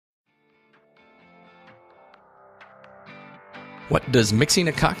What does mixing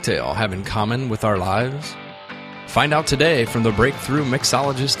a cocktail have in common with our lives? Find out today from the breakthrough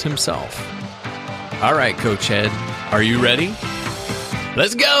mixologist himself. All right, Coach Head, are you ready?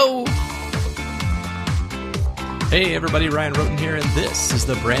 Let's go! Hey everybody, Ryan Roten here, and this is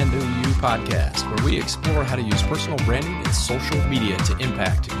the Brand New You podcast, where we explore how to use personal branding and social media to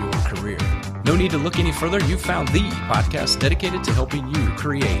impact your career. No need to look any further. You found the podcast dedicated to helping you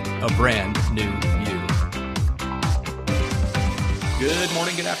create a brand new you. Good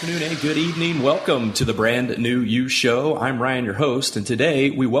morning, good afternoon, and good evening. Welcome to the Brand New You Show. I'm Ryan, your host, and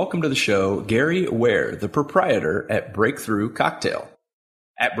today we welcome to the show Gary Ware, the proprietor at Breakthrough Cocktail.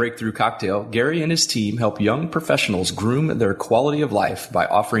 At Breakthrough Cocktail, Gary and his team help young professionals groom their quality of life by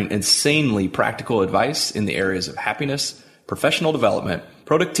offering insanely practical advice in the areas of happiness, professional development,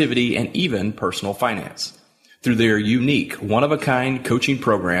 productivity, and even personal finance. Through their unique, one-of-a-kind coaching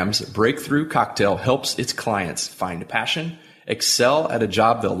programs, Breakthrough Cocktail helps its clients find passion, excel at a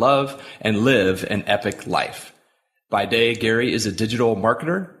job they'll love, and live an epic life. By day, Gary is a digital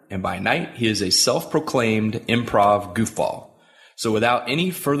marketer, and by night, he is a self-proclaimed improv goofball. So without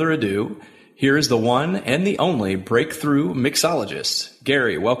any further ado, here is the one and the only breakthrough mixologist.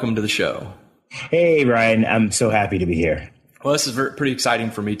 Gary, welcome to the show. Hey, Ryan. I'm so happy to be here. Well, this is pretty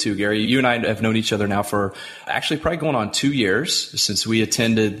exciting for me too, Gary. You and I have known each other now for actually probably going on 2 years since we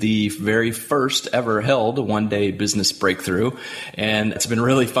attended the very first ever held one-day business breakthrough. And it's been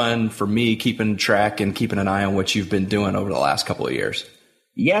really fun for me keeping track and keeping an eye on what you've been doing over the last couple of years.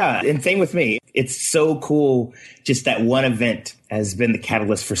 Yeah, and same with me. It's so cool. Just that one event has been the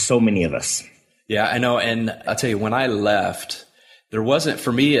catalyst for so many of us. Yeah, I know. And I'll tell you, when I left, there wasn't,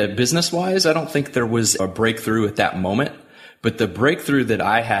 for me, business-wise, I don't think there was a breakthrough at that moment. But the breakthrough that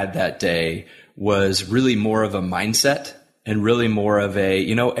I had that day was really more of a mindset and really more of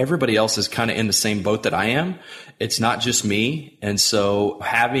a, everybody else is kind of in the same boat that I am. It's not just me. And so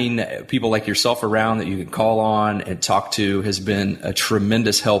having people like yourself around that you can call on and talk to has been a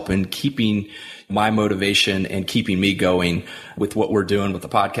tremendous help in keeping my motivation and keeping me going with what we're doing with the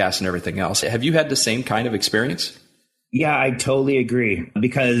podcast and everything else. Have you had the same kind of experience? Yeah, I totally agree,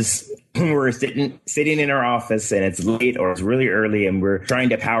 because we're sitting in our office and it's late or it's really early and we're trying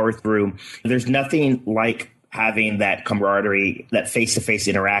to power through. There's nothing like having that camaraderie, that face-to-face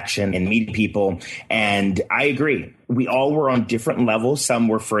interaction and meeting people. And I agree. We all were on different levels. Some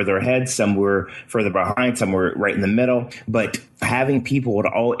were further ahead, some were further behind, some were right in the middle. But having people in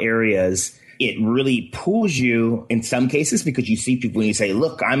all areas, it really pulls you in some cases, because you see people and you say,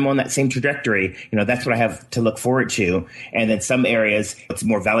 look, I'm on that same trajectory. That's what I have to look forward to. And then some areas it's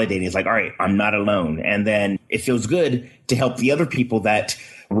more validating. It's like, all right, I'm not alone. And then it feels good to help the other people that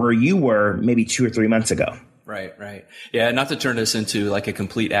where you were maybe 2 or 3 months ago. Right. Yeah, not to turn this into like a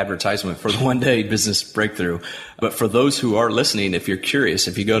complete advertisement for the One Day Business Breakthrough, but for those who are listening, if you're curious,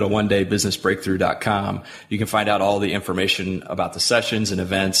 if you go to onedaybusinessbreakthrough.com, you can find out all the information about the sessions and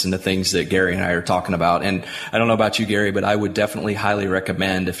events and the things that Gary and I are talking about. And I don't know about you, Gary, but I would definitely highly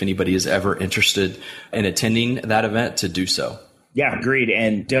recommend, if anybody is ever interested in attending that event, to do so. Yeah, agreed.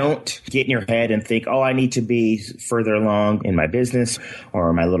 And don't get in your head and think, I need to be further along in my business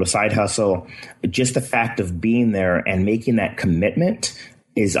or my little side hustle. Just the fact of being there and making that commitment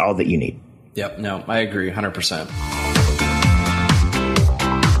is all that you need. Yep. No, I agree 100%.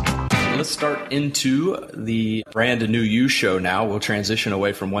 Let's start into the Brand New You show now. We'll transition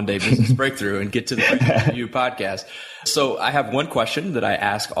away from One Day Business Breakthrough and get to the Brand New You podcast. So I have one question that I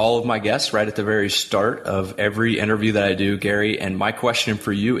ask all of my guests right at the very start of every interview that I do, Gary. And my question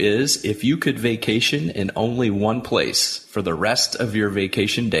for you is, if you could vacation in only one place for the rest of your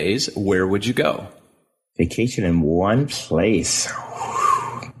vacation days, where would you go? Vacation in one place.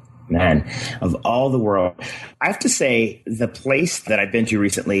 Man, of all the world, I have to say the place that I've been to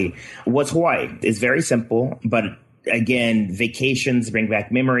recently was Hawaii. It's very simple, but again, vacations bring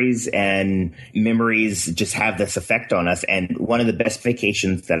back memories, and memories just have this effect on us. And one of the best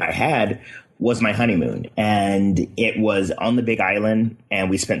vacations that I had was my honeymoon, and it was on the Big Island, and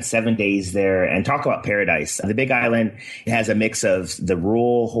we spent 7 days there. And talk about paradise. The Big Island, it has a mix of the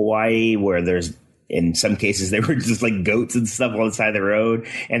rural Hawaii, where there's, in some cases, they were just like goats and stuff on the side of the road.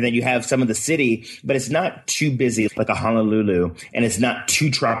 And then you have some of the city, but it's not too busy like a Honolulu, and it's not too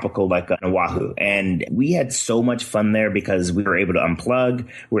tropical like an Oahu. And we had so much fun there because we were able to unplug,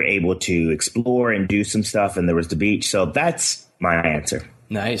 we were able to explore and do some stuff, and there was the beach. So that's my answer.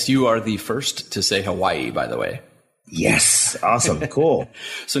 Nice. You are the first to say Hawaii, by the way. Yes. Awesome. Cool.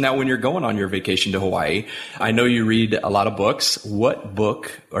 So now when you're going on your vacation to Hawaii, I know you read a lot of books. What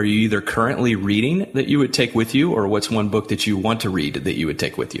book are you either currently reading that you would take with you, or what's one book that you want to read that you would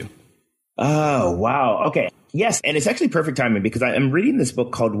take with you? Oh, wow. Okay. Yes, and it's actually perfect timing because I'm reading this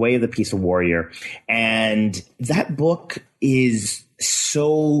book called Way of the Peaceful Warrior, and that book is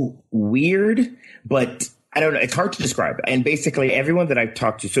so weird, but I don't know. It's hard to describe. And basically everyone that I've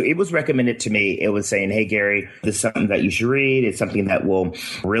talked to, so it was recommended to me. It was saying, hey, Gary, this is something that you should read. It's something that will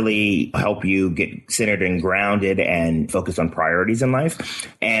really help you get centered and grounded and focus on priorities in life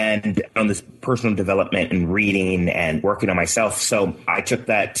and on this personal development and reading and working on myself. So I took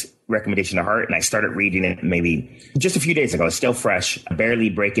that recommendation to heart and I started reading it maybe just a few days ago. It's still fresh, barely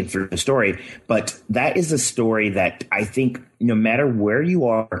breaking through the story. But that is a story that I think no matter where you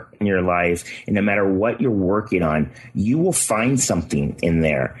are in your life and no matter what you're working on, you will find something in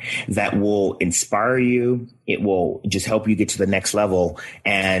there that will inspire you. It will just help you get to the next level.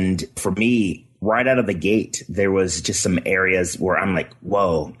 And for me, right out of the gate, there was just some areas where I'm like,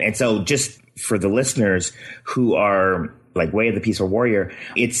 whoa. And so just for the listeners who are like Way of the Peaceful Warrior,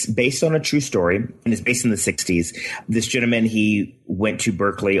 it's based on a true story and it's based in the 60s. This gentleman, he went to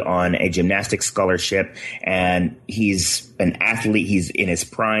Berkeley on a gymnastics scholarship and he's an athlete. He's in his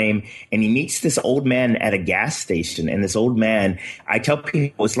prime and he meets this old man at a gas station. And this old man, I tell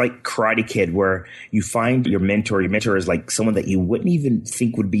people it's like Karate Kid where you find your mentor. Your mentor is like someone that you wouldn't even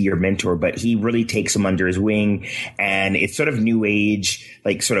think would be your mentor, but he really takes him under his wing. And it's sort of new age,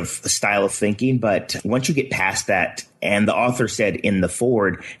 like sort of style of thinking. But once you get past that, and the author said in the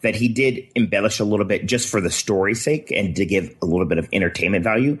foreword that he did embellish a little bit just for the story's sake and to give a little bit of entertainment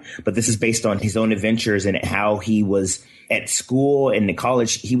value. But this is based on his own adventures and how he was at school and in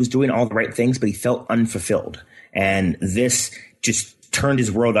college. He was doing all the right things, but he felt unfulfilled. And this just turned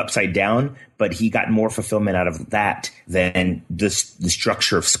his world upside down. But he got more fulfillment out of that than the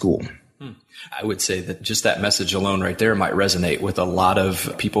structure of school. I would say that just that message alone right there might resonate with a lot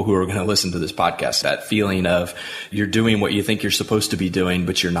of people who are going to listen to this podcast. That feeling of you're doing what you think you're supposed to be doing,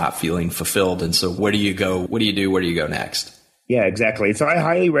 but you're not feeling fulfilled. And so where do you go? What do you do? Where do you go next? Yeah, exactly. So I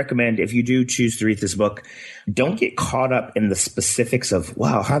highly recommend if you do choose to read this book, don't get caught up in the specifics of,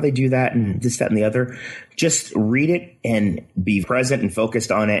 wow, how they do that and this, that, and the other. Just read it and be present and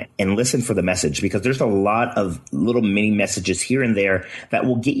focused on it and listen for the message because there's a lot of little mini messages here and there that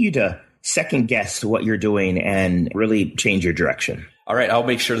will get you to second guess what you're doing and really change your direction. All right. I'll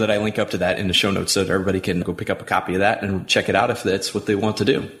make sure that I link up to that in the show notes so that everybody can go pick up a copy of that and check it out if that's what they want to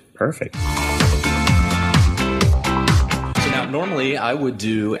do. Perfect. So now, normally I would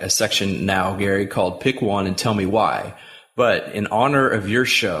do a section now, Gary, called Pick One and Tell Me Why. But in honor of your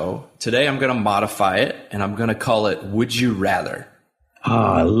show, today I'm going to modify it and I'm going to call it Would You Rather? Oh,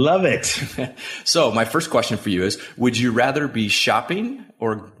 I love it. So my first question for you is, would you rather be shopping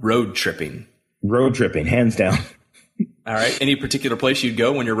or road tripping? Road tripping, hands down. All right. Any particular place you'd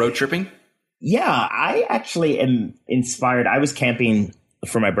go when you're road tripping? Yeah, I actually am inspired. I was camping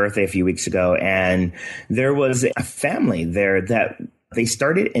for my birthday a few weeks ago, and there was a family there that they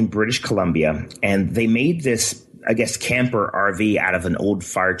started in British Columbia, and they made this, I guess, camper RV out of an old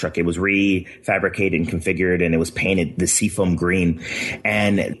fire truck. It was refabricated and configured, and it was painted the seafoam green.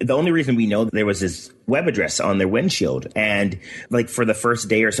 And the only reason we know that there was this web address on their windshield. And like for the first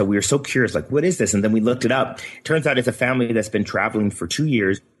day or so, we were so curious, like, what is this? And then we looked it up. Turns out it's a family that's been traveling for 2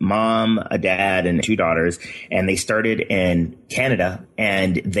 years, mom, a dad, and 2 daughters. And they started in Canada,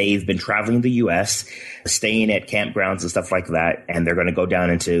 and they've been traveling the U.S., staying at campgrounds and stuff like that. And they're going to go down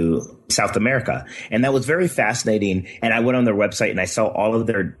into South America. And that was very fascinating. And I went on their website and I saw all of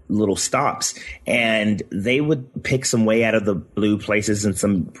their little stops, and they would pick some way out of the blue places and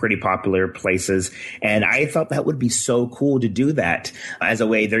some pretty popular places. And I thought that would be so cool to do that as a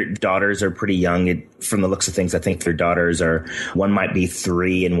way. Their daughters are pretty young. From the looks of things, I think their daughters are, one might be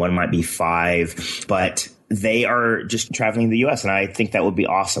 3 and one might be 5, but they are just traveling the U.S. And I think that would be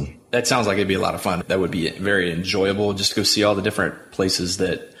awesome. That sounds like it'd be a lot of fun. That would be very enjoyable just to go see all the different places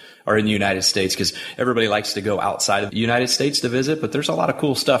that are in the United States, because everybody likes to go outside of the United States to visit, but there's a lot of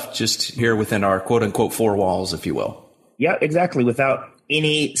cool stuff just here within our quote unquote 4 walls, if you will. Yeah, exactly. Without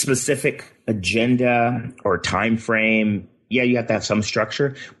any specific agenda or time frame. Yeah, you have to have some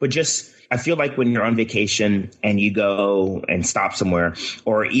structure, but just, I feel like when you're on vacation and you go and stop somewhere,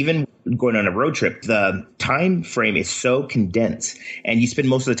 or even going on a road trip, the time frame is so condensed and you spend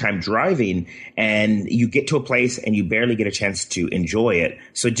most of the time driving, and you get to a place and you barely get a chance to enjoy it.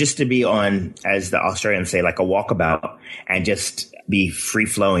 So just to be on, as the Australians say, like a walkabout and just be free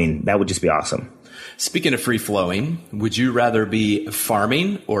flowing, that would just be awesome. Speaking of free flowing, would you rather be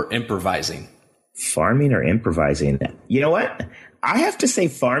farming or improvising? Farming or improvising? You know what? I have to say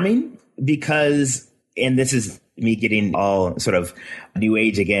farming because, and this is me getting all sort of new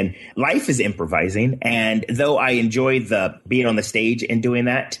age again, life is improvising. And though I enjoy the being on the stage and doing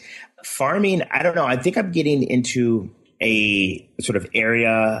that, Farming, I don't know. I think I'm getting into a sort of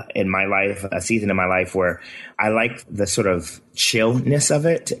area in my life, a season in my life where I like the sort of chillness of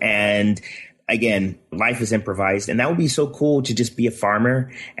it. And again, life is improvised. And that would be so cool to just be a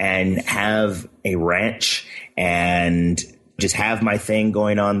farmer and have a ranch and just have my thing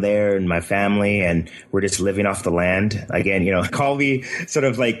going on there and my family, and we're just living off the land. Again, call me sort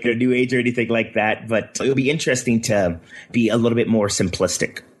of like a new age or anything like that, but it would be interesting to be a little bit more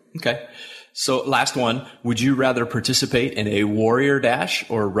simplistic. Okay. So last one, would you rather participate in a warrior dash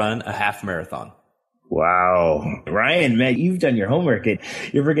or run a half marathon? Wow. Ryan, man, you've done your homework and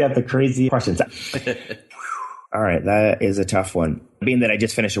you ever get the crazy questions. All right. That is a tough one. Being that I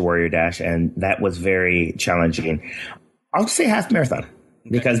just finished a warrior dash and that was very challenging, I'll just say half marathon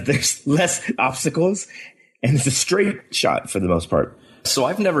because there's less obstacles and it's a straight shot for the most part. So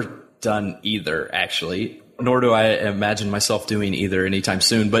I've never done either, actually, nor do I imagine myself doing either anytime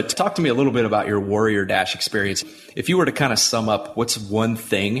soon. But talk to me a little bit about your warrior dash experience. If you were to kind of sum up what's one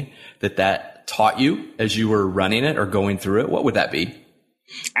thing that taught you as you were running it or going through it, what would that be?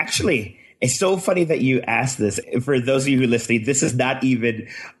 Actually, it's so funny that you asked this. For those of you who are listening, this is not even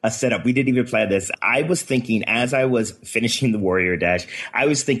a setup. We didn't even plan this. I was thinking as I was finishing the Warrior Dash, I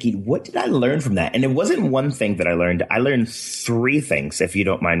was thinking, what did I learn from that? And it wasn't one thing that I learned. I learned three things, if you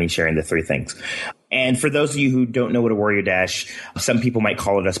don't mind me sharing the three things. And for those of you who don't know what a Warrior Dash, some people might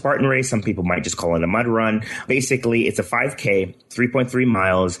call it a Spartan race. Some people might just call it a mud run. Basically, it's a 5K, 3.3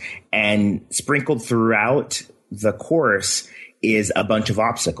 miles, and sprinkled throughout the course is a bunch of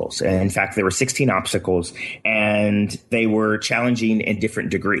obstacles. And in fact, there were 16 obstacles and they were challenging in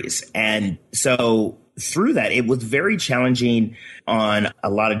different degrees. And so through that, it was very challenging on a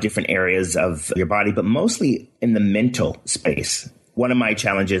lot of different areas of your body, but mostly in the mental space. One of my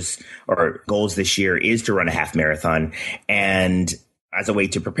challenges or goals this year is to run a half marathon. And as a way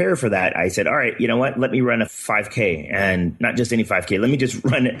to prepare for that, I said, all right, you know what? Let me run a 5K, and not just any 5K. Let me just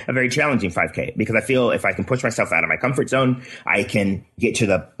run a very challenging 5K, because I feel if I can push myself out of my comfort zone, I can get to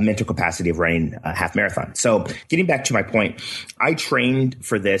the mental capacity of running a half marathon. So getting back to my point, I trained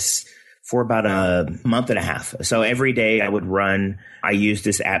for this for about a month and a half. So every day I would run. I used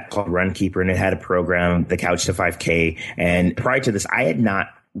this app called Runkeeper, and it had a program, the Couch to 5K. And prior to this, I had not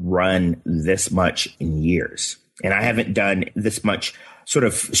run this much in years. And I haven't done this much sort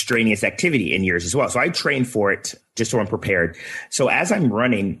of strenuous activity in years as well. So I trained for it just so I'm prepared. So as I'm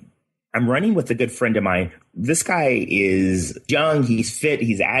running with a good friend of mine. This guy is young. He's fit.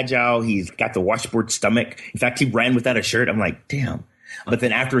 He's agile. He's got the washboard stomach. In fact, he ran without a shirt. I'm like, damn. But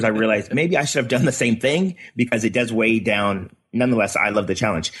then afterwards, I realized maybe I should have done the same thing because it does weigh down. Nonetheless, I love the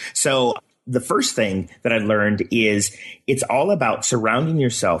challenge. So the first thing that I learned is it's all about surrounding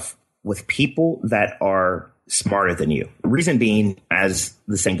yourself with people that are smarter than you. Reason being, as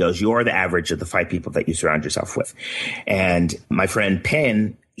the saying goes, you are the average of the 5 people that you surround yourself with. And my friend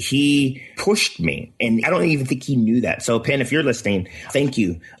Penn, he pushed me, and I don't even think he knew that. So Penn, if you're listening, thank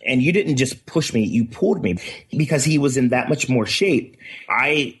you. And you didn't just push me, you pulled me, because he was in that much more shape.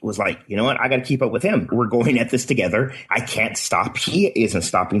 I was like, you know what? I got to keep up with him. We're going at this together. I can't stop. He isn't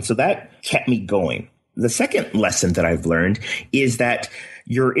stopping. So that kept me going. The second lesson that I've learned is that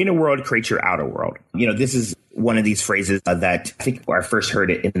your inner world creates your outer world. You know, this is one of these phrases that I think I first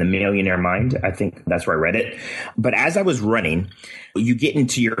heard it in The Millionaire Mind. I think that's where I read it. But as I was running, you get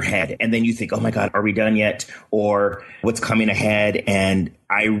into your head and then you think, oh my God, are we done yet? Or what's coming ahead? And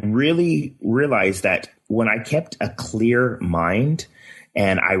I really realized that when I kept a clear mind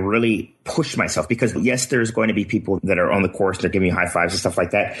and I really pushed myself, because yes, there's going to be people that are on the course, they're giving you high fives and stuff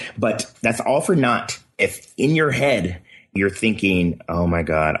like that. But that's all for naught if in your head you're thinking, oh my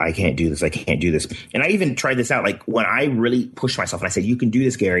God, I can't do this. I can't do this. And I even tried this out. Like when I really pushed myself and I said, you can do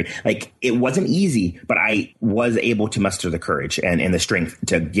this, Gary, like it wasn't easy, but I was able to muster the courage and the strength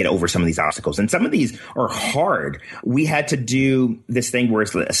to get over some of these obstacles. And some of these are hard. We had to do this thing where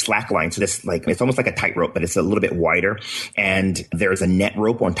it's a slack line. So this, like, it's almost like a tightrope, but it's a little bit wider. And there's a net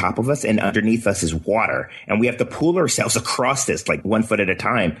rope on top of us, and underneath us is water. And we have to pull ourselves across this like 1 foot at a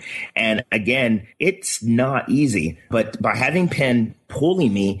time. And again, it's not easy, but by having Penn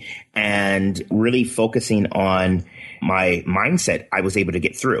pulling me and really focusing on my mindset, I was able to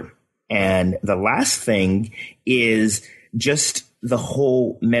get through. And the last thing is just the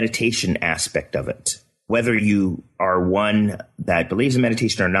whole meditation aspect of it. Whether you are one that believes in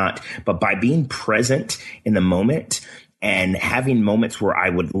meditation or not, but by being present in the moment and having moments where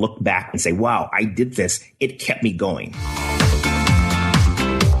I would look back and say, wow, I did this, it kept me going.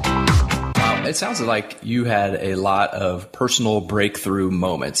 It sounds like you had a lot of personal breakthrough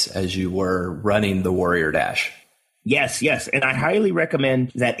moments as you were running the Warrior Dash. Yes, yes. And I highly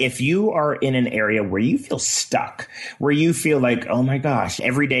recommend that if you are in an area where you feel stuck, where you feel like, oh my gosh,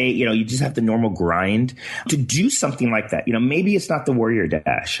 every day, you just have the normal grind, to do something like that. Maybe it's not the Warrior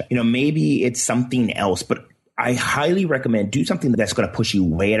Dash, maybe it's something else, but I highly recommend do something that's going to push you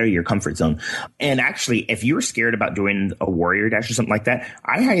way out of your comfort zone. And actually, if you're scared about doing a Warrior Dash or something like that,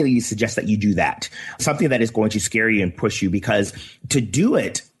 I highly suggest that you do that. Something that is going to scare you and push you, because to do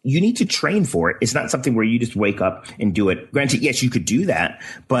it, you need to train for it. It's not something where you just wake up and do it. Granted, yes, you could do that,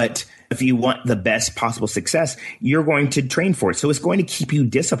 but if you want the best possible success, you're going to train for it. So it's going to keep you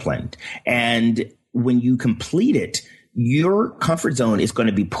disciplined. And when you complete it, your comfort zone is going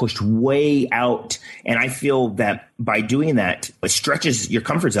to be pushed way out. And I feel that by doing that, it stretches your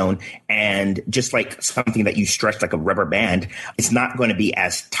comfort zone. And just like something that you stretch like a rubber band, it's not going to be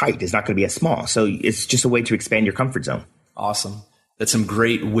as tight. It's not going to be as small. So it's just a way to expand your comfort zone. Awesome. That's some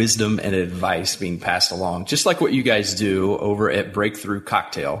great wisdom and advice being passed along, just like what you guys do over at Breakthrough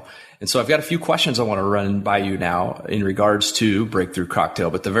Cocktail. And so I've got a few questions I want to run by you now in regards to Breakthrough Cocktail.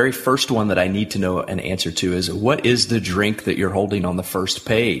 But the very first one that I need to know an answer to is, what is the drink that you're holding on the first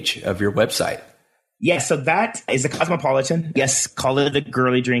page of your website? Yes, so that is a Cosmopolitan. Yes, call it a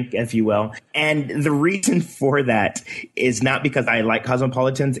girly drink, if you will. And the reason for that is not because I like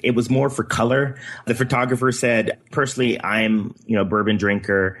Cosmopolitans. It was more for color. The photographer said, personally, I'm, bourbon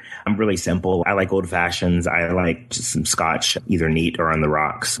drinker. I'm really simple. I like old fashions. I like just some scotch, either neat or on the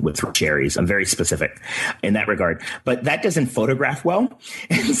rocks with cherries. I'm very specific in that regard. But that doesn't photograph well.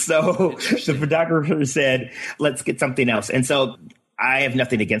 And so the photographer said, let's get something else. And so I have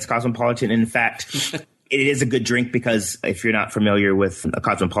nothing against Cosmopolitan. In fact, it is a good drink because if you're not familiar with a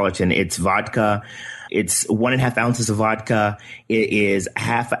Cosmopolitan, it's vodka. It's 1.5 ounces of vodka. It is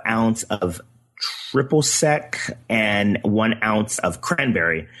half an ounce of triple sec and 1 ounce of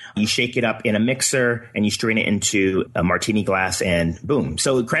cranberry. You shake it up in a mixer and you strain it into a martini glass and boom.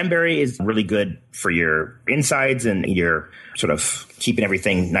 So cranberry is really good for your insides and your sort of keeping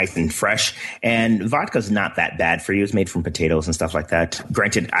everything nice and fresh. And vodka's not that bad for you. It's made from potatoes and stuff like that.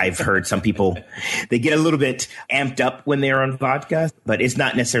 Granted, I've heard some people, they get a little bit amped up when they're on vodka, but it's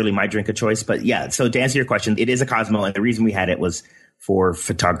not necessarily my drink of choice. But yeah, so to answer your question, it is a Cosmo. And the reason we had it was for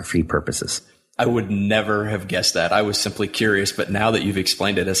photography purposes. I would never have guessed that. I was simply curious, but now that you've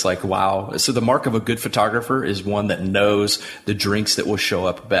explained it, it's like, wow. So the mark of a good photographer is one that knows the drinks that will show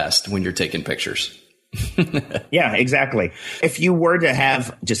up best when you're taking pictures. Yeah, exactly. If you were to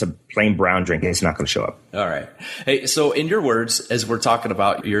have just a plain brown drink, it's not going to show up. All right. Hey, so in your words, as we're talking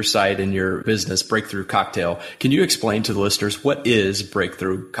about your site and your business, Breakthrough Cocktail, can you explain to the listeners, what is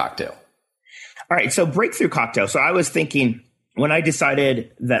Breakthrough Cocktail? All right. So Breakthrough Cocktail. So I was thinking, when I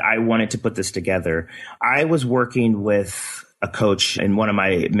decided that I wanted to put this together, I was working with a coach and one of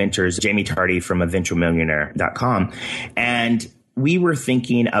my mentors, Jamie Tardy from eventualmillionaire.com. And we were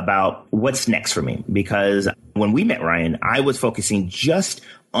thinking about what's next for me, because when we met Ryan, I was focusing just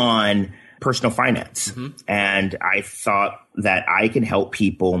on personal finance. Mm-hmm. And I thought that I can help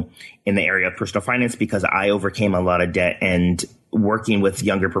people in the area of personal finance because I overcame a lot of debt, and working with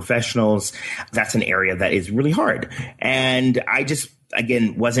younger professionals, that's an area that is really hard. And I just,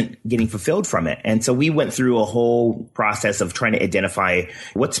 again, wasn't getting fulfilled from it. And so we went through a whole process of trying to identify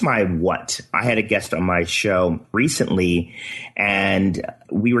what's my what. I had a guest on my show recently, and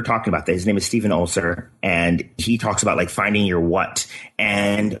we were talking about that. His name is Stephen Ulcer, and he talks about like finding your what.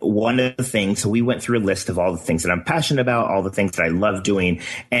 And one of the things, so we went through a list of all the things that I'm passionate about, all the things that I love doing.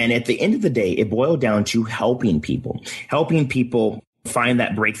 And at the end of the day, it boiled down to helping people find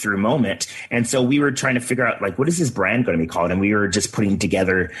that breakthrough moment. And so we were trying to figure out, like, what is this brand going to be called? And we were just putting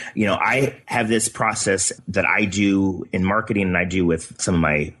together, I have this process that I do in marketing, and I do with some of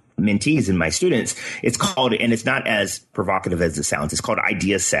my mentees and my students. It's called, and it's not as provocative as it sounds, it's called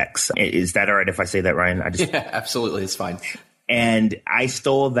idea sex. Is that all right if I say that, Ryan? Yeah, absolutely. It's fine. And I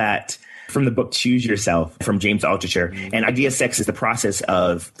stole that from the book Choose Yourself from James Altucher. And idea sex is the process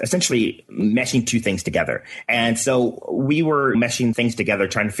of essentially meshing two things together. And so we were meshing things together,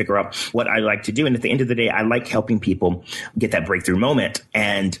 trying to figure out what I like to do. And at the end of the day, I like helping people get that breakthrough moment.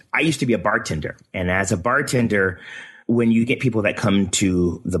 And I used to be a bartender. And as a bartender, when you get people that come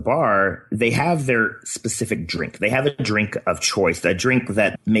to the bar, they have their specific drink. They have a drink of choice, a drink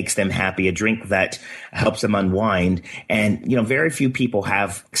that makes them happy, a drink that helps them unwind. And, very few people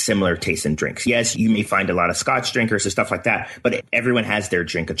have similar tastes in drinks. Yes, you may find a lot of Scotch drinkers or stuff like that, but everyone has their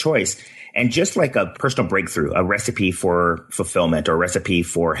drink of choice. And just like a personal breakthrough, a recipe for fulfillment or a recipe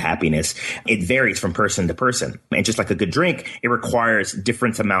for happiness, it varies from person to person. And just like a good drink, it requires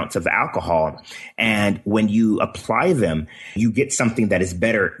different amounts of alcohol. And when you apply them, you get something that is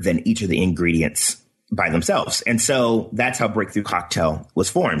better than each of the ingredients by themselves. And so that's how Breakthrough Cocktail was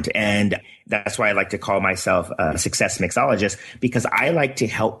formed. And that's why I like to call myself a success mixologist, because I like to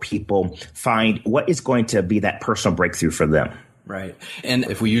help people find what is going to be that personal breakthrough for them. Right. And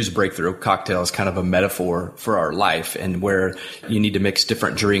if we use Breakthrough Cocktail as kind of a metaphor for our life, and where you need to mix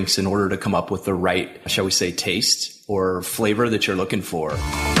different drinks in order to come up with the right, shall we say, taste or flavor that you're looking for.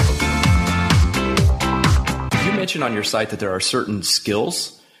 You mentioned on your site that there are certain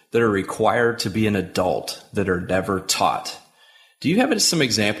skills that are required to be an adult that are never taught. Do you have some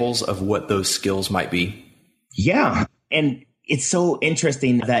examples of what those skills might be? Yeah. And it's so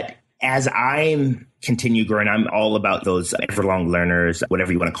interesting that as I'm continue growing, I'm all about those everlong learners,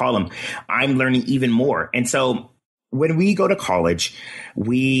 whatever you want to call them. I'm learning even more. And so when we go to college,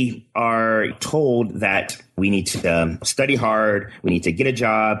 we are told that we need to study hard, we need to get a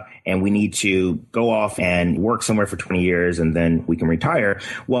job, and we need to go off and work somewhere for 20 years, and then we can retire.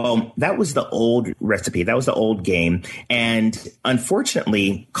 Well, that was the old recipe. That was the old game. And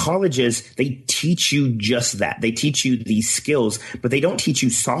unfortunately, colleges, they teach you just that. They teach you these skills, but they don't teach you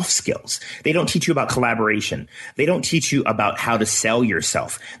soft skills. They don't teach you about collaboration. They don't teach you about how to sell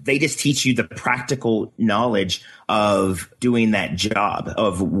yourself. They just teach you the practical knowledge of doing that job,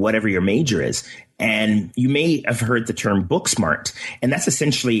 of whatever your major is. And you may have heard the term book smart. And that's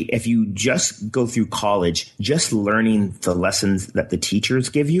essentially, if you just go through college, just learning the lessons that the teachers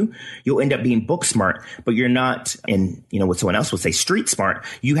give you, you'll end up being book smart, but you're not in, what someone else would say, street smart.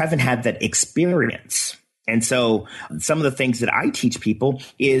 You haven't had that experience. And so some of the things that I teach people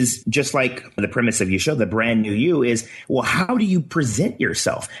is just like the premise of your show, the brand new you, is, well, how do you present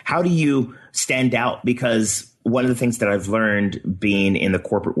yourself? How do you stand out? Because one of the things that I've learned being in the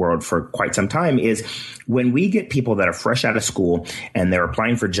corporate world for quite some time is when we get people that are fresh out of school and they're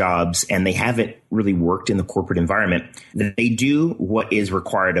applying for jobs and they haven't really worked in the corporate environment, they do what is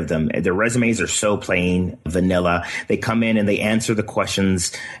required of them. Their resumes are so plain vanilla. They come in and they answer the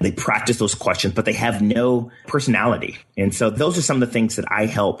questions. They practice those questions, but they have no personality. And so those are some of the things that I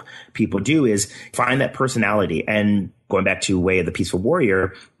help people do, is find that personality. And going back to Way of the Peaceful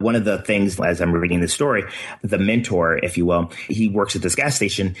Warrior, one of the things, as I'm reading the story, the mentor, if you will, he works at this gas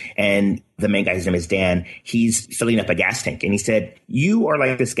station, and the main guy, his name is Dan, he's filling up a gas tank. And he said, you are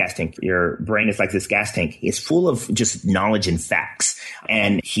like this gas tank. Your brain is like this gas tank. It's full of just knowledge and facts.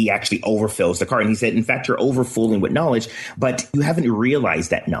 And he actually overfills the car. And he said, in fact, you're overfulling with knowledge, but you haven't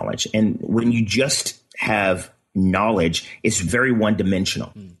realized that knowledge. And when you just have knowledge, it's very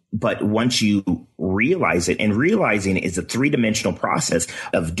one-dimensional. But once you realize it, and realizing it is a three-dimensional process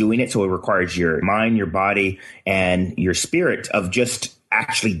of doing it. So it requires your mind, your body, and your spirit of just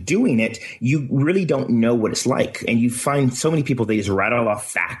actually doing it. You really don't know what it's like. And you find so many people, they just rattle off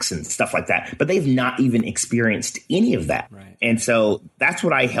facts and stuff like that, but they've not even experienced any of that. Right. And so that's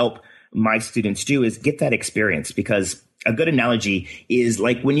what I help my students do, is get that experience. Because a good analogy is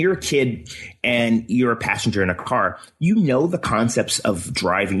like when you're a kid and you're a passenger in a car, you know the concepts of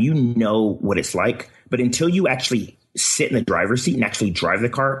driving, you know what it's like, but until you actually sit in the driver's seat and actually drive the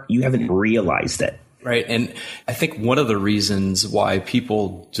car, you haven't realized it. Right. And I think one of the reasons why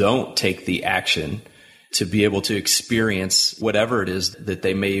people don't take the action to be able to experience whatever it is that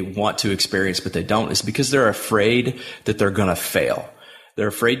they may want to experience, but they don't, is because they're afraid that they're going to fail. They're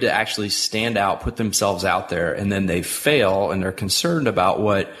afraid to actually stand out, put themselves out there, and then they fail, and they're concerned about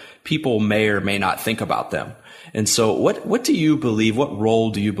what people may or may not think about them. And so what do you believe, what role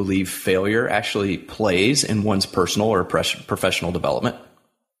do you believe failure actually plays in one's personal or professional development?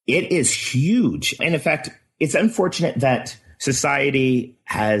 It is huge. And in fact, it's unfortunate that society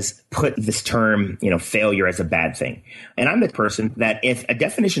has put this term, failure as a bad thing. And I'm the person that if a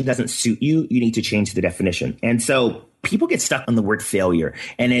definition doesn't suit you, you need to change the definition. And so people get stuck on the word failure,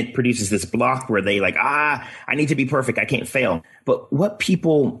 and it produces this block where they I need to be perfect. I can't fail. But what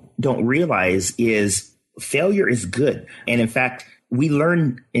people don't realize is failure is good. And in fact, we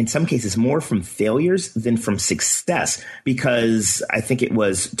learn in some cases more from failures than from success, because I think it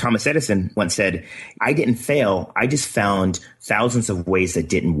was Thomas Edison once said, I didn't fail. I just found thousands of ways that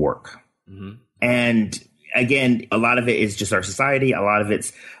didn't work. Mm-hmm. And again, a lot of it is just our society. A lot of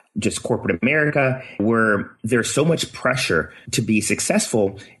it's just corporate America, where there's so much pressure to be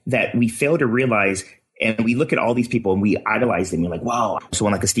successful that we fail to realize. And we look at all these people and we idolize them. You're like, wow,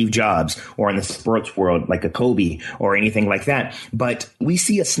 someone like a Steve Jobs, or in the sports world, like a Kobe or anything like that. But we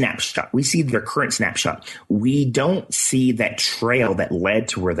see a snapshot. We see their current snapshot. We don't see that trail that led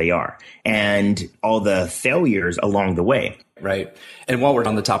to where they are and all the failures along the way. Right. And while we're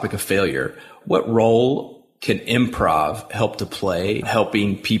on the topic of failure, what role can improv help to play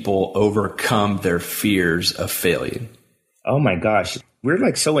helping people overcome their fears of failing? Oh my gosh. We're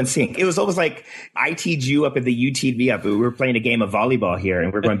like so in sync. It was almost like I teed you up and then you teed me up. We were playing a game of volleyball here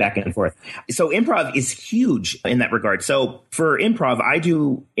and we're going back and forth. So improv is huge in that regard. So for improv, I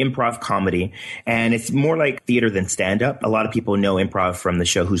do improv comedy and it's more like theater than stand up. A lot of people know improv from the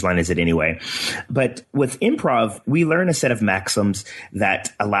show Whose Line Is It Anyway? But with improv, we learn a set of maxims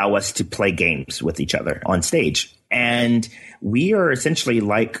that allow us to play games with each other on stage. And we are essentially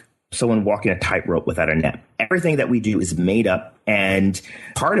like someone walking a tightrope without a net. Everything that we do is made up. And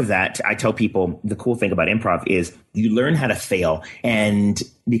part of that, I tell people, the cool thing about improv is you learn how to fail. And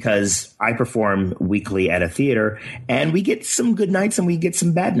because I perform weekly at a theater and we get some good nights and we get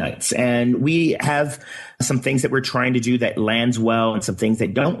some bad nights. And we have some things that we're trying to do that lands well and some things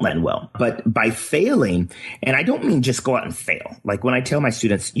that don't land well. But by failing, and I don't mean just go out and fail. Like when I tell my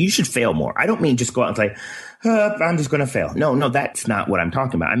students, you should fail more. I don't mean just go out and say, I'm just going to fail. No, that's not what I'm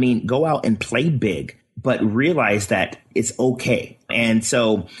talking about. I mean, go out and play big, but realize that it's okay. And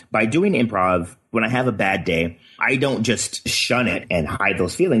so by doing improv, when I have a bad day, I don't just shun it and hide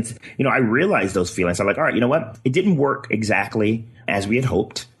those feelings. I realize those feelings. I'm like, all right, you know what? It didn't work exactly as we had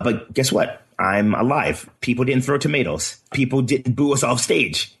hoped. But guess what? I'm alive. People didn't throw tomatoes. People didn't boo us off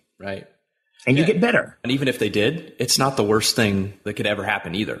stage. Right. And you get better. And even if they did, it's not the worst thing that could ever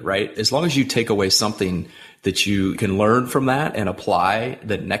happen either, right? As long as you take away something that you can learn from that and apply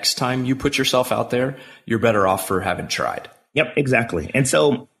that next time you put yourself out there, you're better off for having tried. Yep, exactly. And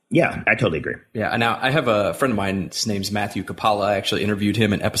so, yeah, I totally agree. Yeah. Now I have a friend of mine, his name's Matthew Kapala. I actually interviewed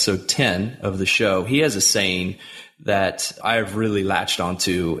him in episode 10 of the show. He has a saying that I've really latched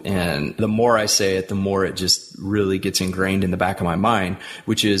onto. And the more I say it, the more it just really gets ingrained in the back of my mind,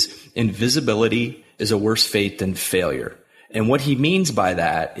 which is invisibility is a worse fate than failure. And what he means by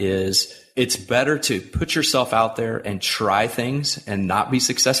that is it's better to put yourself out there and try things and not be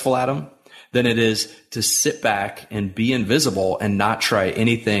successful at them than it is to sit back and be invisible and not try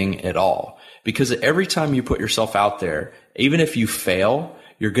anything at all. Because every time you put yourself out there, even if you fail,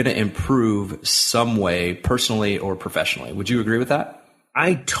 you're going to improve some way personally or professionally. Would you agree with that?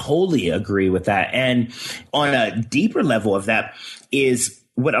 I totally agree with that. And on a deeper level of that is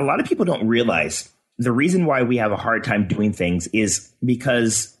what a lot of people don't realize. The reason why we have a hard time doing things is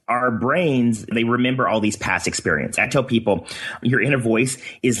because our brains, they remember all these past experiences. I tell people your inner voice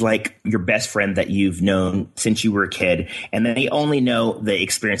is like your best friend that you've known since you were a kid. And they only know the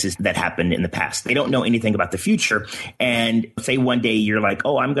experiences that happened in the past. They don't know anything about the future. And say one day you're like,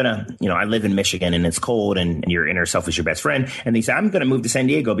 oh, I'm going to, I live in Michigan and it's cold and your inner self is your best friend. And they say, I'm going to move to San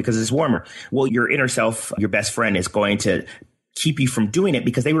Diego because it's warmer. Well, your inner self, your best friend is going to keep you from doing it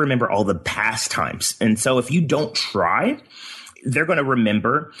because they remember all the past times. And so if you don't try, they're going to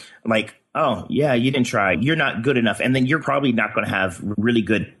remember like, oh, yeah, you didn't try. You're not good enough. And then you're probably not going to have really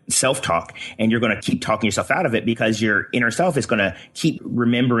good self-talk and you're going to keep talking yourself out of it because your inner self is going to keep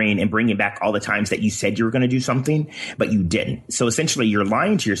remembering and bringing back all the times that you said you were going to do something, but you didn't. So essentially you're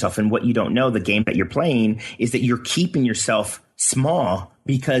lying to yourself. And what you don't know, the game that you're playing is that you're keeping yourself small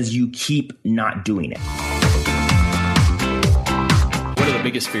because you keep not doing it.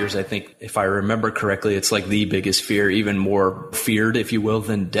 Biggest fears, I think, if I remember correctly, it's like the biggest fear, even more feared, if you will,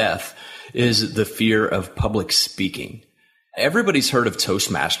 than death, is the fear of public speaking. Everybody's heard of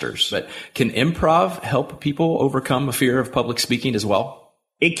Toastmasters, but can improv help people overcome a fear of public speaking as well?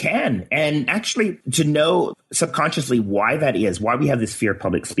 It can. And actually, to know subconsciously why that is, why we have this fear of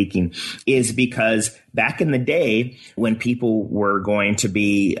public speaking, is because back in the day when people were going to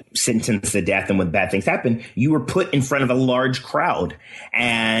be sentenced to death and when bad things happened, you were put in front of a large crowd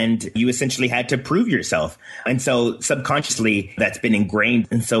and you essentially had to prove yourself. And so subconsciously that's been ingrained.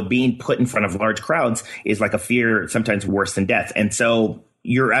 And so being put in front of large crowds is like a fear sometimes worse than death. And so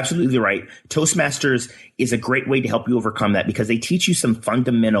you're absolutely right. Toastmasters is a great way to help you overcome that because they teach you some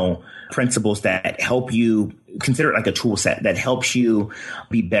fundamental principles that help you consider it like a tool set that helps you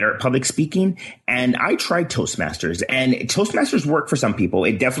be better at public speaking. And I tried Toastmasters and Toastmasters work for some people.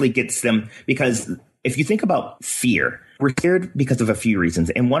 It definitely gets them because if you think about fear, we're scared because of a few reasons.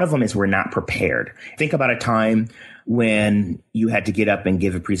 And one of them is we're not prepared. Think about a time when you had to get up and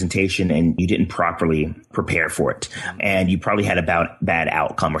give a presentation and you didn't properly prepare for it. And you probably had a bad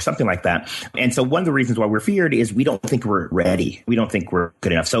outcome or something like that. And so one of the reasons why we're feared is we don't think we're ready. We don't think we're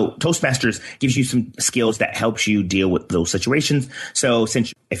good enough. So Toastmasters gives you some skills that helps you deal with those situations. So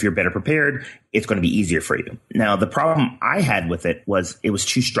if you're better prepared, it's going to be easier for you. Now, the problem I had with it was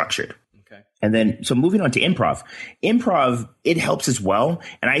too structured. And then, so moving on to improv, it helps as well.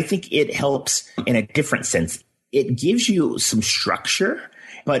 And I think it helps in a different sense. It gives you some structure,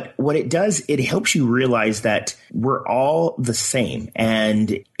 but what it does, it helps you realize that we're all the same.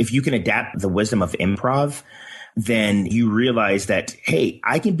 And if you can adapt the wisdom of improv, then you realize that, hey,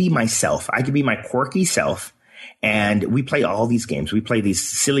 I can be myself. I can be my quirky self. And we play all these games. We play these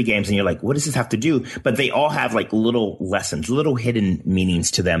silly games and you're like, what does this have to do? But they all have like little lessons, little hidden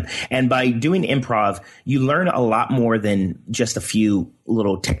meanings to them. And by doing improv, you learn a lot more than just a few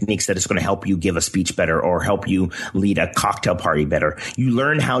little techniques that is going to help you give a speech better or help you lead a cocktail party better. You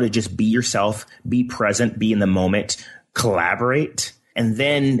learn how to just be yourself, be present, be in the moment, collaborate, and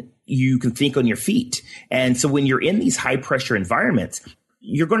then you can think on your feet. And so when you're in these high pressure environments,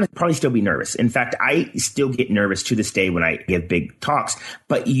 you're going to probably still be nervous. In fact, I still get nervous to this day when I give big talks,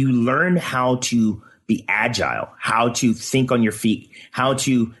 but you learn how to be agile, how to think on your feet, how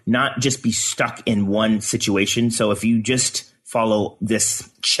to not just be stuck in one situation. So if you just follow this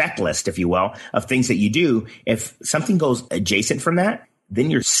checklist, if you will, of things that you do, if something goes adjacent from that, then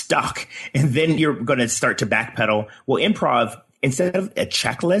you're stuck and then you're going to start to backpedal. Well, improv, instead of a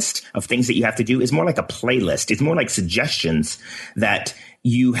checklist of things that you have to do, is more like a playlist. It's more like suggestions that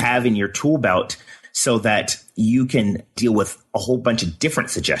you have in your tool belt so that you can deal with a whole bunch of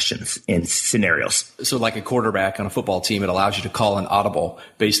different suggestions in scenarios. So like a quarterback on a football team, it allows you to call an audible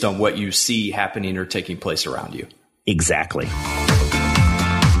based on what you see happening or taking place around you. Exactly.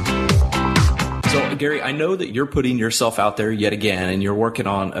 So, Gary, I know that you're putting yourself out there yet again, and you're working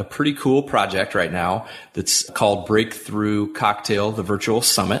on a pretty cool project right now that's called Breakthrough Cocktail, the Virtual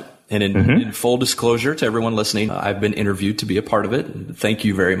Summit. And in full disclosure to everyone listening, I've been interviewed to be a part of it. Thank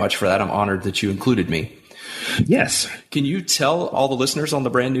you very much for that. I'm honored that you included me. Yes. Can you tell all the listeners on the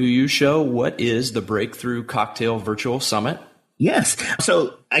Brand New You show, what is the Breakthrough Cocktail Virtual Summit? Yes.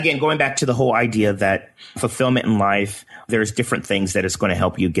 So again, going back to the whole idea that fulfillment in life, there's different things that is going to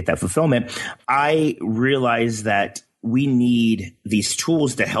help you get that fulfillment. I realize that we need these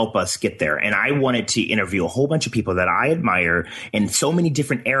tools to help us get there. And I wanted to interview a whole bunch of people that I admire in so many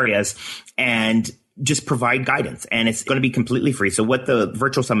different areas and just provide guidance. And it's going to be completely free. So what the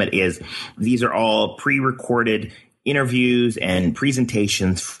virtual summit is, these are all pre-recorded interviews and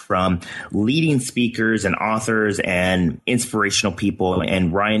presentations from leading speakers and authors and inspirational people.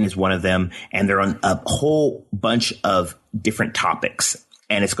 And Ryan is one of them. And they're on a whole bunch of different topics.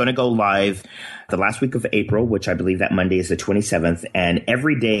 And it's going to go live the last week of April, which I believe that Monday is the 27th. And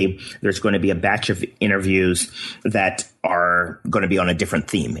every day there's going to be a batch of interviews that are going to be on a different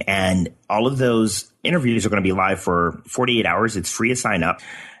theme. And all of those interviews are going to be live for 48 hours. It's free to sign up.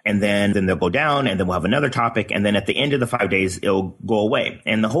 And then they'll go down and then we'll have another topic. And then at the end of the 5 days, it'll go away.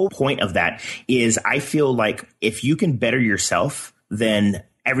 And the whole point of that is I feel like if you can better yourself, then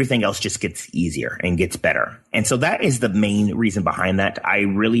everything else just gets easier and gets better. And so that is the main reason behind that. I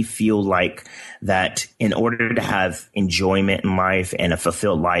really feel like that in order to have enjoyment in life and a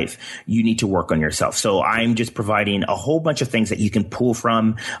fulfilled life, you need to work on yourself. So I'm just providing a whole bunch of things that you can pull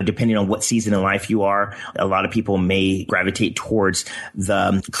from depending on what season in life you are. A lot of people may gravitate towards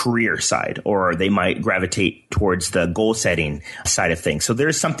the career side, or they might gravitate towards the goal setting side of things. So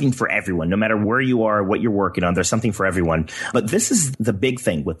there's something for everyone, no matter where you are, what you're working on, there's something for everyone. But this is the big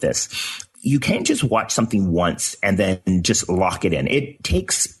thing with this. You can't just watch something once and then just lock it in. It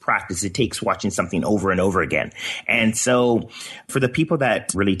takes practice. It takes watching something over and over again. And so for the people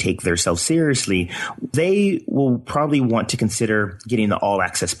that really take themselves seriously, they will probably want to consider getting the all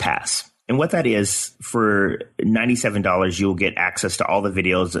access pass. And what that is, for $97, you'll get access to all the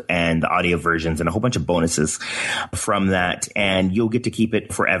videos and the audio versions and a whole bunch of bonuses from that. And you'll get to keep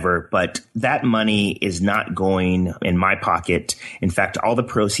it forever. But that money is not going in my pocket. In fact, all the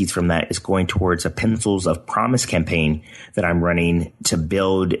proceeds from that is going towards a Pencils of Promise campaign that I'm running to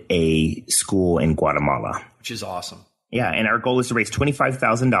build a school in Guatemala. Which is awesome. Yeah. And our goal is to raise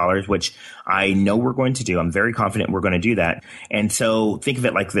 $25,000, which I know we're going to do. I'm very confident we're going to do that. And so think of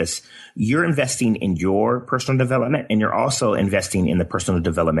it like this. You're investing in your personal development, and you're also investing in the personal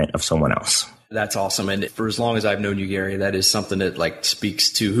development of someone else. That's awesome. And for as long as I've known you, Gary, that is something that like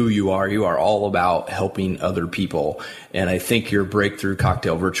speaks to who you are. You are all about helping other people. And I think your Breakthrough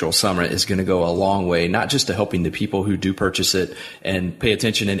Cocktail Virtual Summit is going to go a long way, not just to helping the people who do purchase it and pay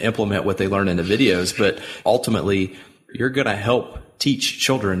attention and implement what they learn in the videos, but ultimately you're going to help teach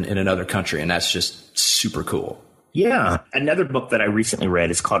children in another country. And that's just super cool. Yeah. Another book that I recently read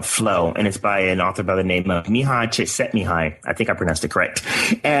is called Flow, and it's by an author by the name of Mihai Csikszentmihalyi. I think I pronounced it correct.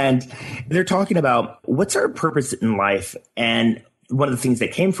 And they're talking about what's our purpose in life. And one of the things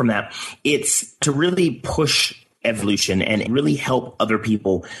that came from that, it's to really push evolution and really help other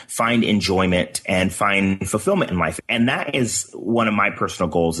people find enjoyment and find fulfillment in life. And that is one of my personal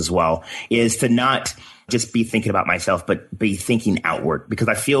goals as well, is to not just be thinking about myself, but be thinking outward. Because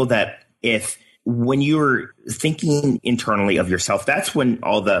I feel that if when you're thinking internally of yourself, that's when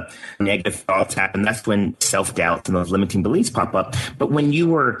all the negative thoughts happen. That's when self-doubt and those limiting beliefs pop up. But when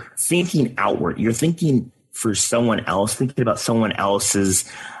you are thinking outward, you're thinking for someone else, thinking about someone else's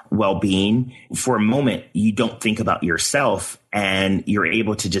well-being. For a moment, you don't think about yourself and you're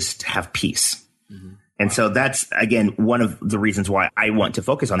able to just have peace. Mm-hmm. And so that's, again, one of the reasons why I want to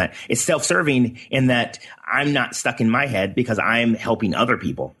focus on that. It's self-serving in that I'm not stuck in my head because I'm helping other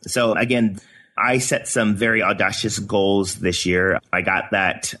people. So again, I set some very audacious goals this year. I got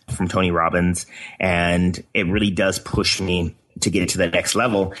that from Tony Robbins, and it really does push me to get it to the next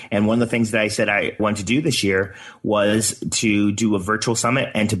level. And one of the things that I said I wanted to do this year was to do a virtual summit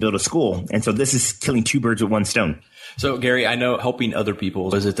and to build a school. And so this is killing two birds with one stone. So, Gary, I know helping other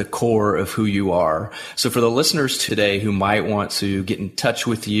people is at the core of who you are. So for the listeners today who might want to get in touch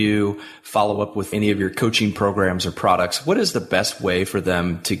with you, follow up with any of your coaching programs or products, what is the best way for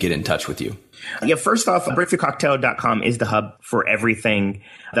them to get in touch with you? Yeah, first off, breakthroughcocktail.com is the hub for everything.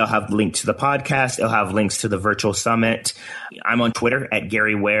 They'll have links to the podcast. They'll have links to the virtual summit. I'm on Twitter at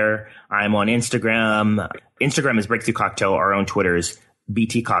Gary Ware. I'm on Instagram. Instagram is Breakthrough Cocktail. Our own Twitter is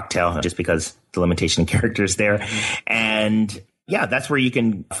BT Cocktail, just because the limitation of characters there. And yeah, that's where you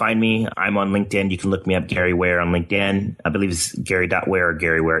can find me. I'm on LinkedIn. You can look me up, Gary Ware, on LinkedIn. I believe it's Gary.Ware or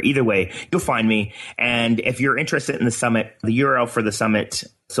Gary Ware. Either way, you'll find me. And if you're interested in the summit, the URL for the summit,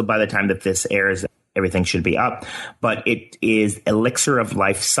 so by the time that this airs, everything should be up. But it is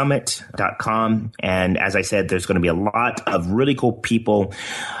elixiroflifesummit.com. And as I said, there's going to be a lot of really cool people.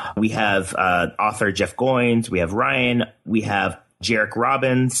 We have author Jeff Goins. We have Ryan. We have Jarek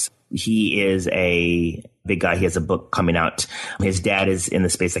Robbins. He is a big guy. He has a book coming out. His dad is in the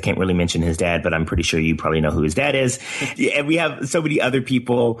space. I can't really mention his dad, but I'm pretty sure you probably know who his dad is. And we have so many other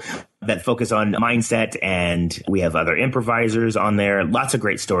people that focus on mindset, and we have other improvisers on there. Lots of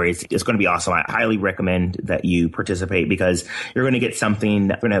great stories. It's going to be awesome. I highly recommend that you participate because you're going to get something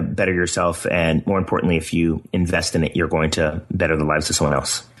that's going to better yourself. And more importantly, if you invest in it, you're going to better the lives of someone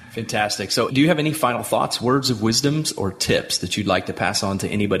else. Fantastic. So do you have any final thoughts, words of wisdoms, or tips that you'd like to pass on to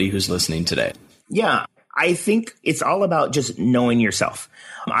anybody who's listening today? Yeah, I think it's all about just knowing yourself.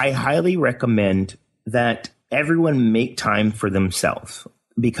 I highly recommend that everyone make time for themselves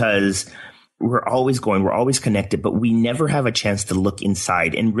because we're always connected, but we never have a chance to look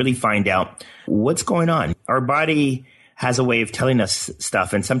inside and really find out what's going on. Our body has a way of telling us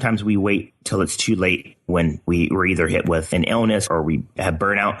stuff, and sometimes we wait till it's too late when we're either hit with an illness or we have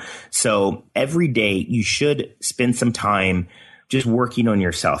burnout. So every day you should spend some time just working on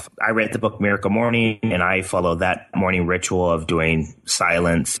yourself. I read the book Miracle Morning, and I follow that morning ritual of doing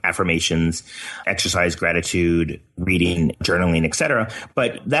silence, affirmations, exercise, gratitude, reading, journaling, etc.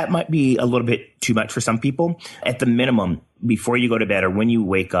 But that might be a little bit too much for some people. At the minimum, before you go to bed or when you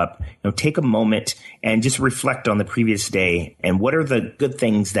wake up, take a moment and just reflect on the previous day and what are the good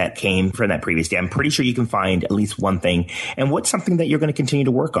things that came from that previous day. I'm pretty sure you can find at least one thing, and what's something that you're going to continue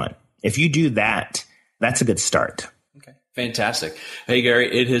to work on. If you do that, that's a good start. Fantastic. Hey,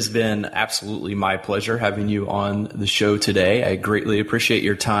 Gary, it has been absolutely my pleasure having you on the show today. I greatly appreciate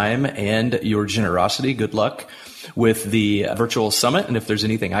your time and your generosity. Good luck with the virtual summit. And if there's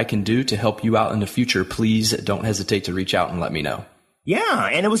anything I can do to help you out in the future, please don't hesitate to reach out and let me know. Yeah.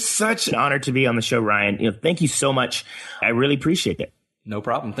 And it was such an honor to be on the show, Ryan. Thank you so much. I really appreciate it. No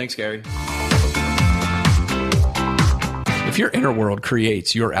problem. Thanks, Gary. If your inner world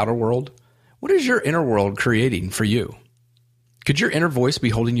creates your outer world, what is your inner world creating for you? Could your inner voice be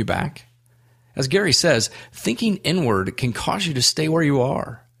holding you back? As Gary says, thinking inward can cause you to stay where you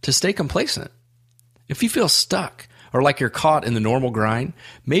are, to stay complacent. If you feel stuck or like you're caught in the normal grind,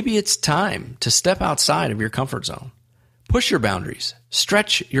 maybe it's time to step outside of your comfort zone. Push your boundaries,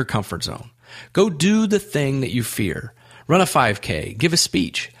 stretch your comfort zone. Go do the thing that you fear. Run a 5K, give a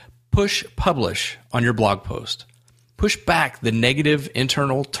speech, publish on your blog post. Push back the negative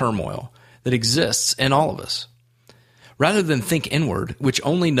internal turmoil that exists in all of us. Rather than think inward, which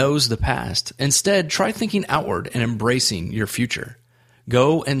only knows the past, instead try thinking outward and embracing your future.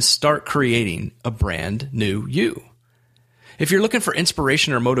 Go and start creating a brand new you. If you're looking for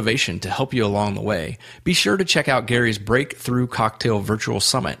inspiration or motivation to help you along the way, be sure to check out Gary's Breakthrough Cocktail Virtual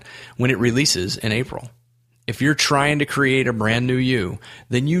Summit when it releases in April. If you're trying to create a brand new you,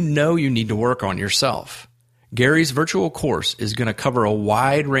 then you know you need to work on yourself. Gary's virtual course is going to cover a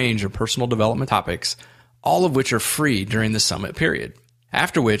wide range of personal development topics, all of which are free during the summit period.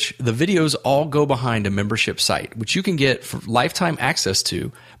 After which, the videos all go behind a membership site, which you can get for lifetime access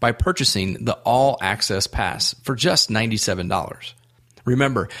to by purchasing the All Access Pass for just $97.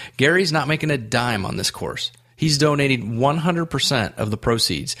 Remember, Gary's not making a dime on this course. He's donating 100% of the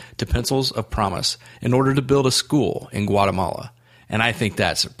proceeds to Pencils of Promise in order to build a school in Guatemala. And I think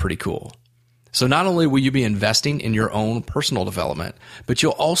that's pretty cool. So not only will you be investing in your own personal development, but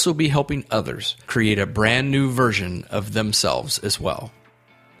you'll also be helping others create a brand new version of themselves as well.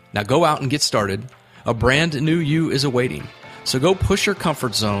 Now go out and get started. A brand new you is awaiting. So go push your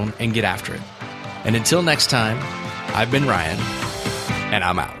comfort zone and get after it. And until next time, I've been Ryan, and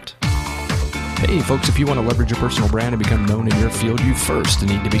I'm out. Hey folks, if you want to leverage your personal brand and become known in your field, you first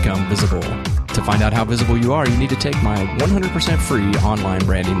need to become visible. To find out how visible you are, you need to take my 100% free online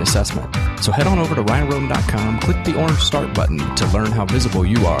branding assessment. So head on over to ryanroden.com, click the orange start button to learn how visible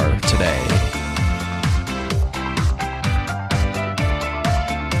you are today.